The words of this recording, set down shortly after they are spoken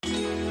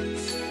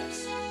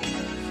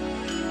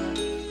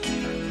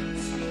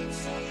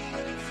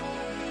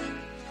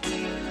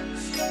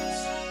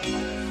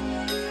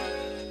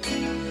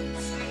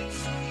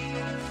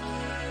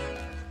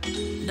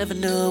never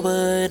knew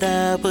what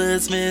I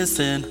was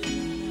missing.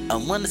 I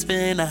wanna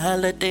spend a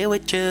holiday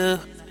with you.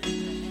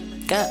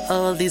 Got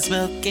all these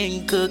milk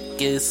and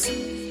cookies,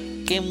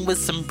 came with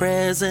some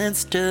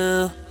presents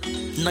too.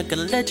 Not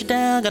gonna let you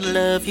down, gonna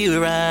love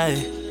you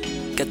right.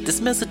 Got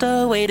this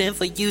mistletoe waiting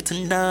for you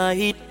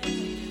tonight.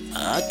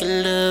 I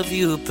can love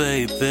you,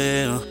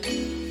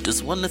 baby.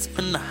 Just wanna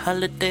spend a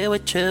holiday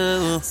with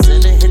you.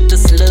 Send it, hit the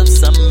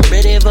slips, I'm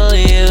ready for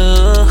you.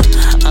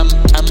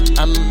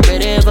 I'm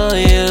ready for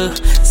you.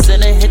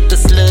 Send it, hit the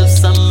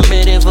slips, I'm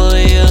ready for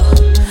you.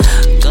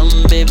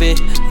 Come, baby,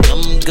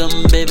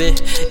 come, baby.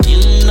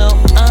 You know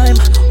I'm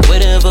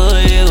waiting for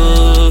you.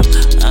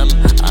 I'm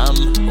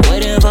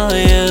waiting for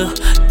you.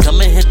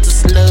 Come and hit the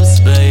slips,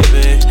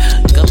 baby.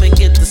 Come and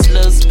get the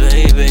slips,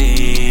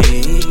 baby.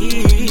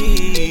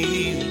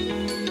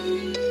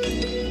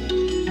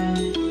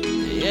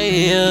 Yeah,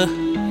 yeah.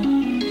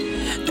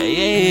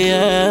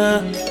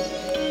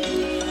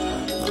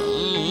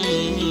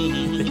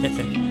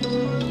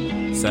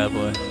 Sad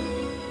boy.